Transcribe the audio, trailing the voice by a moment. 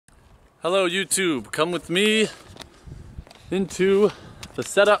Hello YouTube, come with me into the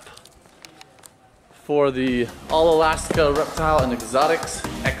setup for the All Alaska Reptile and Exotics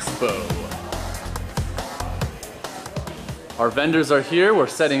Expo. Our vendors are here, we're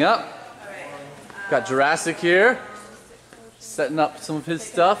setting up. Got Jurassic here, setting up some of his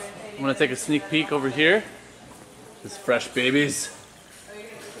stuff. I'm gonna take a sneak peek over here. His fresh babies.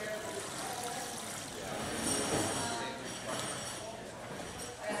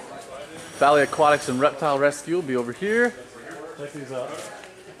 Valley Aquatics and Reptile Rescue will be over here. Check these out.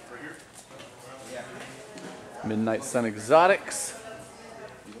 Midnight Sun Exotics.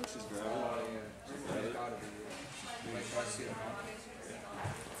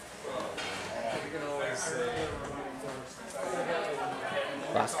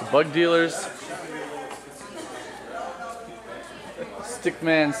 Alaska Bug Dealers.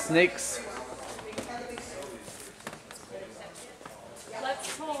 Stickman Snakes.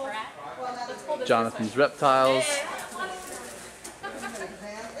 Jonathan's Reptiles.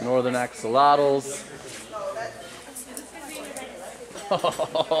 Northern Axolotls.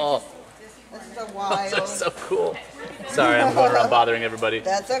 Oh, this is a wild. Those are so cool. Sorry, I'm going around bothering everybody.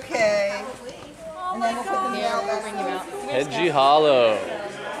 That's okay. And then we'll put them out. Hedgie Hollow.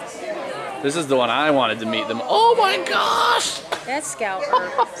 This is the one I wanted to meet them. Oh my gosh! That's Scout.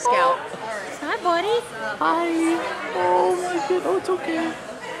 Scout. Hi, buddy. Hi. Oh my god. Oh, it's okay.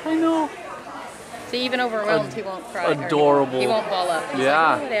 I know. So even overwhelmed, he won't cry. Adorable. He won't ball up. He's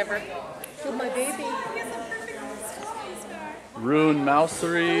Yeah. like, oh, whatever. You're my baby. Rune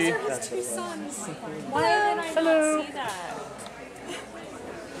Mousery. His two sons. Why did I not see that?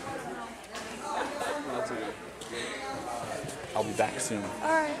 I'll be back soon.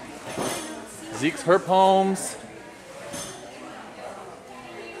 Alright. Zeke's Herp Homes.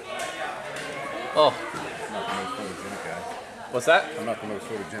 Oh. I'm not the most photogenic guy. What's that? I'm not the most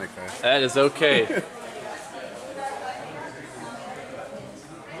photogenic guy. That is okay.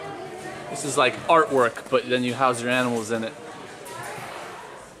 This is like artwork, but then you house your animals in it.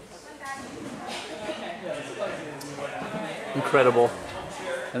 Incredible.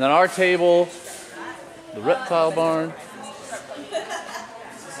 And then our table, the reptile barn.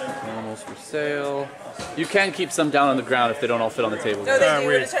 Animals for sale. You can keep some down on the ground if they don't all fit on the table. No, they do. We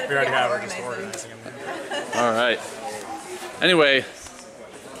We're just trying to already figure out have how her just organized it organizing them. All right. Anyway,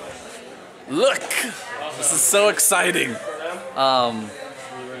 look, this is so exciting.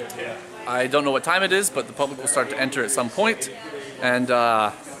 I don't know what time it is, but the public will start to enter at some point, and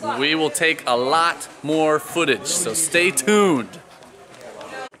we will take a lot more footage, so stay tuned.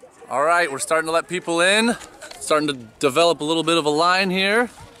 All right, we're starting to let people in, starting to develop a little bit of a line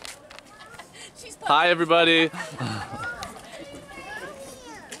here. Hi, everybody.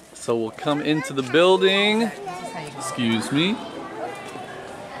 So we'll come into the building. Excuse me.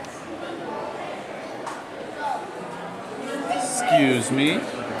 Excuse me.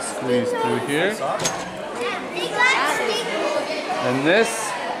 Squeeze through here. And this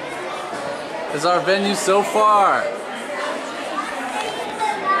is our venue so far.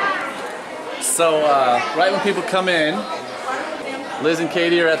 So right when people come in, Liz and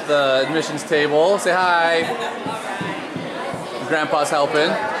Katie are at the admissions table. Say hi. Grandpa's helping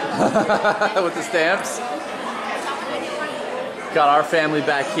with the stamps. Got our family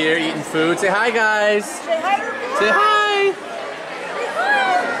back here eating food. Say hi, guys. Say hi. Say hi.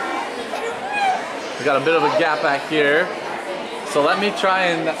 We got a bit of a gap back here. So let me try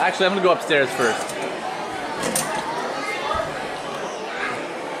and, actually I'm gonna go upstairs first.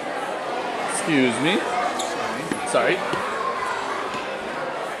 Excuse me. Sorry.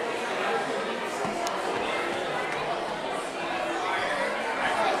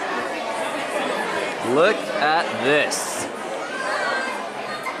 Look at this.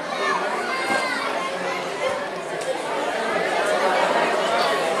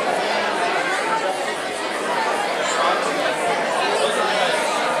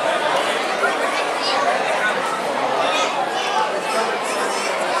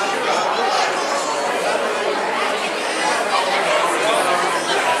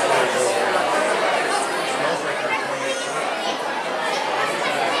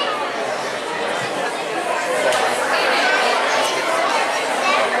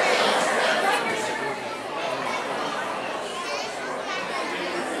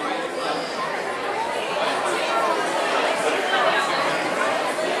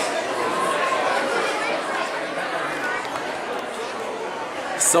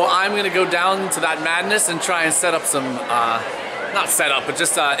 So I'm gonna go down to that madness and try and set up some, not set up, but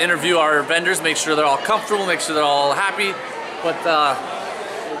just interview our vendors, make sure they're all comfortable, make sure they're all happy. But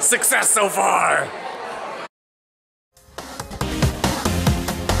success so far!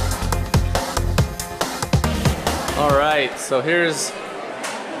 All right, so here's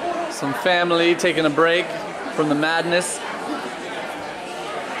some family taking a break from the madness.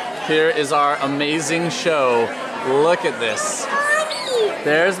 Here is our amazing show. Look at this. Mommy!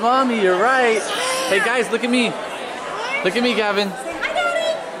 There's Mommy, you're right. Hey guys, look at me. Look at me, Gavin. Hi,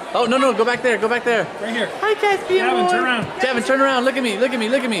 Daddy! Oh, no, go back there, go back there. Right here. Hi, Caspian. Gavin, turn around. Gavin, turn around, look at me, look at me,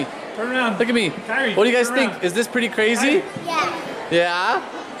 look at me. Turn around. Look at me. Kyrie, What do you guys turn think? around. Is this pretty crazy? Yeah.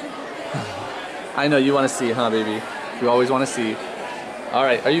 Yeah? I know, you want to see, huh, baby? You always want to see. All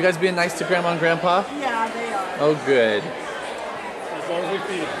right, are you guys being nice to Grandma and Grandpa? Yeah, they are. Oh, good. As long as we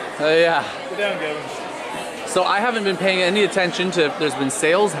feed him. Yeah. Sit down, Gavin. So I haven't been paying any attention to if there's been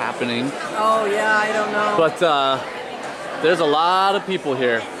sales happening, Oh, yeah, I don't know. but there's a lot of people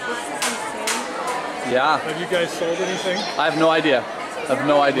here. Yeah, Have you guys sold anything? I have no idea. I have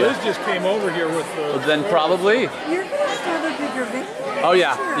no idea. Liz just came over here with the... Then probably. You're going to have a bigger venue. Oh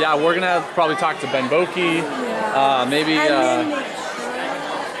yeah, yeah. We're gonna have probably talk to Ben Boki. Maybe. And then make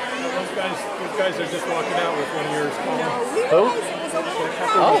Those guys are just walking out with one of yours. Who? A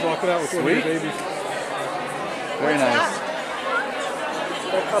couple was walking out with one of your sweet. babies. Very nice.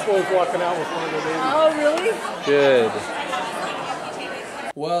 A couple was walking out with one of their babies. Oh, really? Good.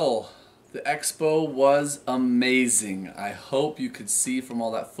 Well, the expo was amazing. I hope you could see from all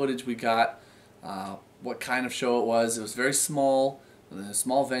that footage we got what kind of show it was. It was very small, a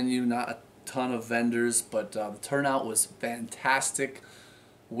small venue, not a ton of vendors, but the turnout was fantastic.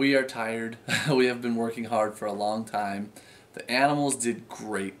 We are tired. We have been working hard for a long time. The animals did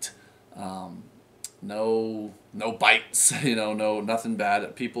great. No bites, you know, nothing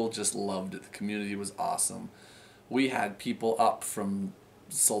bad. People just loved it. The community was awesome. We had people up from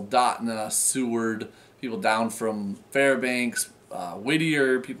Soldotna, Seward, people down from Fairbanks,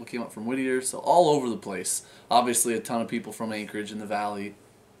 Whittier, people came up from Whittier, so all over the place. Obviously a ton of people from Anchorage in the valley.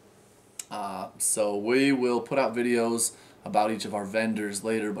 So we will put out videos about each of our vendors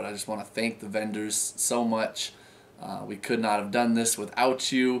later, but I just want to thank the vendors so much. We could not have done this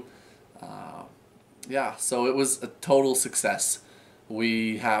without you. Yeah, so it was a total success.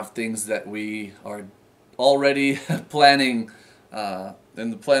 We have things that we are already planning in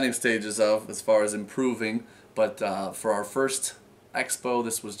the planning stages of as far as improving, but for our first expo,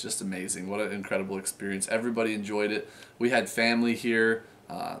 this was just amazing. What an incredible experience. Everybody enjoyed it. We had family here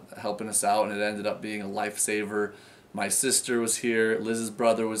helping us out, and it ended up being a lifesaver. My sister was here, Liz's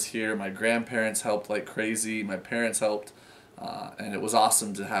brother was here, my grandparents helped like crazy, my parents helped, and it was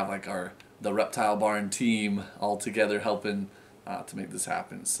awesome to have like the Reptile Barn team all together helping to make this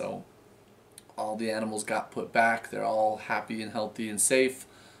happen. So all the animals got put back. They're all happy and healthy and safe.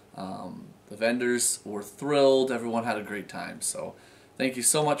 The vendors were thrilled. Everyone had a great time. So thank you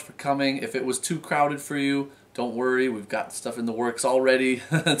so much for coming. If it was too crowded for you, don't worry. We've got stuff in the works already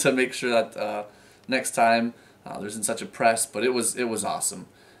to make sure that next time there isn't such a press. But it was awesome.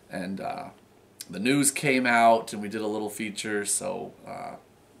 And the news came out and we did a little feature. So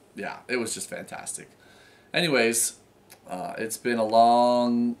yeah, it was just fantastic. Anyways, it's been a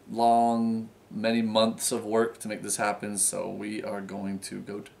long, many months of work to make this happen, so we are going to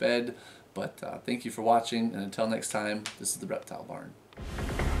go to bed. But thank you for watching, and until next time, this is the Reptile Barn.